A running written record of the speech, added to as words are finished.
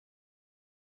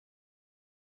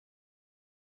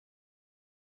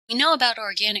We know about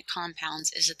organic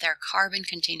compounds is that they're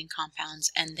carbon-containing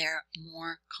compounds and they're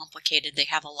more complicated. They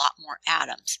have a lot more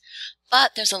atoms.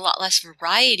 But there's a lot less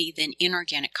variety than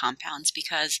inorganic compounds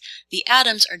because the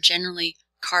atoms are generally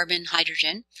carbon,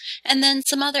 hydrogen, and then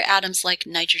some other atoms like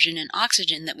nitrogen and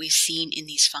oxygen that we've seen in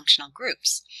these functional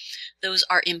groups. Those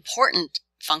are important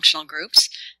functional groups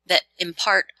that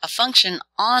impart a function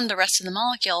on the rest of the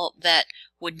molecule that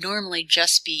would normally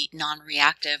just be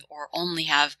non-reactive or only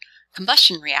have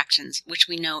combustion reactions, which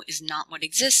we know is not what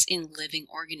exists in living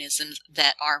organisms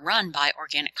that are run by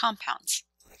organic compounds.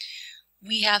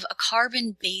 We have a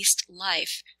carbon-based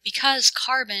life because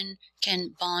carbon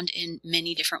can bond in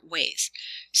many different ways.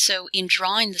 So in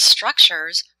drawing the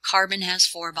structures, carbon has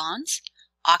 4 bonds,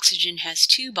 oxygen has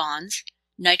 2 bonds,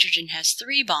 nitrogen has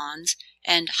 3 bonds,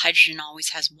 and hydrogen always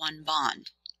has 1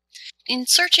 bond. In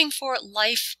searching for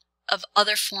life of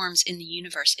other forms in the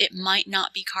universe, it might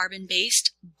not be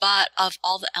carbon-based, but of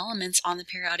all the elements on the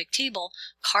periodic table,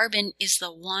 carbon is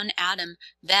the one atom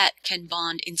that can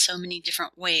bond in so many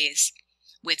different ways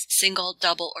with single,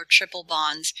 double, or triple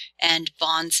bonds and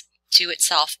bonds to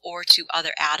itself or to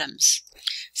other atoms.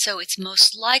 So it's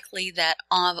most likely that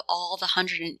of all the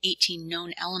 118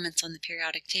 known elements on the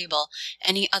periodic table,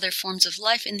 any other forms of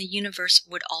life in the universe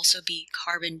would also be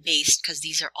carbon-based because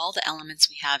these are all the elements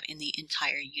we have in the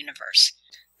entire universe.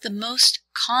 The most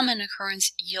common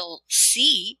occurrence you'll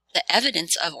see, the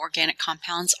evidence of organic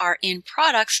compounds, are in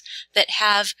products that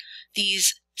have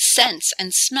these scents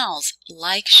and smells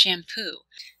like shampoo.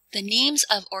 The names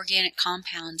of organic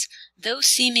compounds, though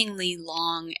seemingly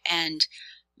long and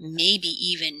maybe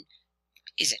even,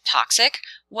 is it toxic?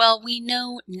 Well, we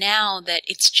know now that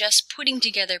it's just putting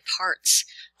together parts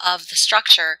of the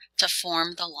structure to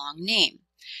form the long name.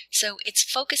 So it's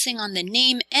focusing on the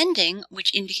name ending,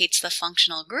 which indicates the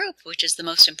functional group, which is the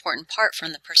most important part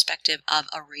from the perspective of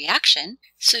a reaction.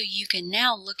 So you can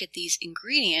now look at these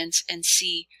ingredients and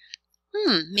see,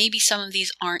 maybe some of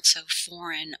these aren't so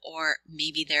foreign, or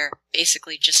maybe they're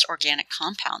basically just organic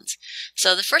compounds.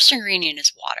 So the first ingredient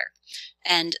is water,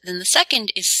 and then the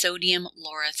second is sodium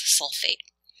laureth sulfate.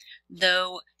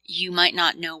 Though you might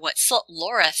not know what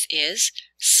laureth is,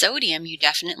 sodium you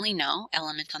definitely know,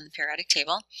 element on the periodic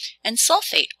table, and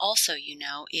sulfate also you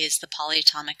know is the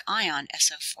polyatomic ion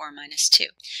SO4-2.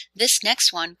 This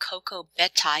next one, cocoa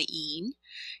betaine,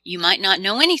 you might not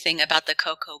know anything about the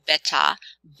cocoa beta,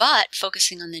 but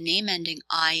focusing on the name ending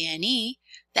INE,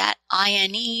 that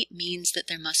INE means that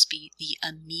there must be the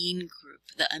amine group,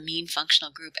 the amine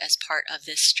functional group as part of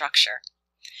this structure.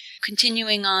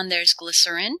 Continuing on, there's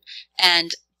glycerin,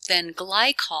 and then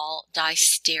glycol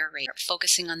distearate,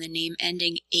 focusing on the name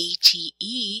ending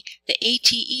ATE. The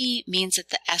ATE means that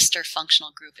the ester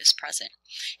functional group is present.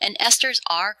 And esters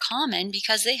are common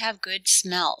because they have good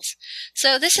smells.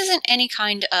 So this isn't any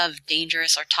kind of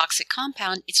dangerous or toxic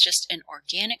compound, it's just an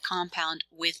organic compound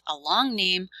with a long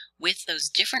name with those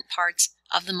different parts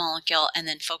of the molecule, and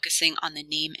then focusing on the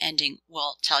name ending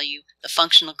will tell you the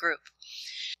functional group.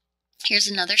 Here's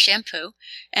another shampoo,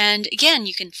 and again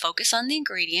you can focus on the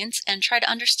ingredients and try to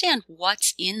understand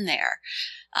what's in there.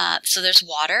 So there's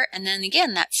water, and then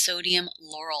again that sodium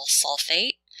lauryl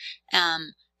sulfate.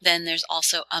 Then there's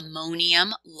also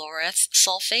ammonium laureth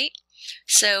sulfate.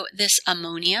 So this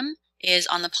ammonium is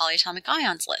on the polyatomic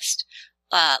ions list.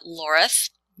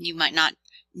 Laureth you might not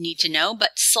need to know,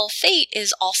 but sulfate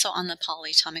is also on the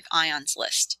polyatomic ions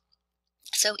list.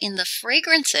 So in the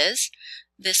fragrances,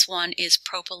 this one is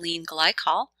propylene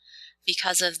glycol.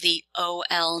 Because of the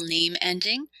OL name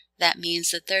ending, that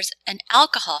means that there's an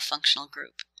alcohol functional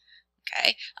group.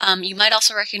 Okay. You might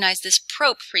also recognize this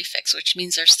prop prefix, which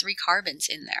means there's 3 carbons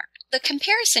in there. The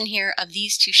comparison here of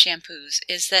these two shampoos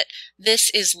is that this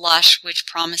is Lush, which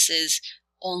promises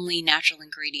only natural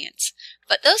ingredients.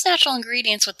 But those natural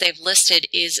ingredients, what they've listed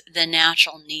is the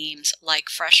natural names like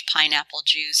fresh pineapple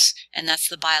juice, and that's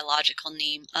the biological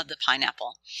name of the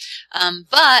pineapple.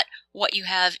 But what you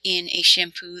have in a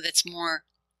shampoo that's more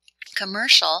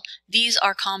commercial, these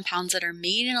are compounds that are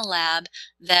made in a lab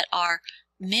that are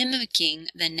mimicking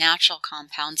the natural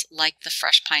compounds like the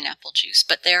fresh pineapple juice,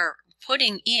 but they're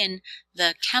putting in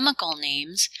the chemical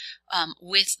names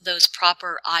with those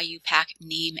proper IUPAC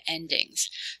name endings.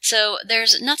 So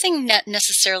there's nothing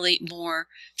necessarily more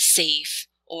safe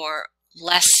or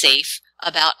less safe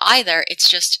about either. It's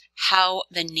just how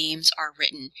the names are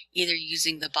written, either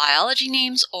using the biology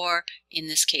names or, in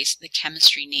this case, the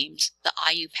chemistry names, the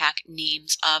IUPAC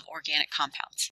names of organic compounds.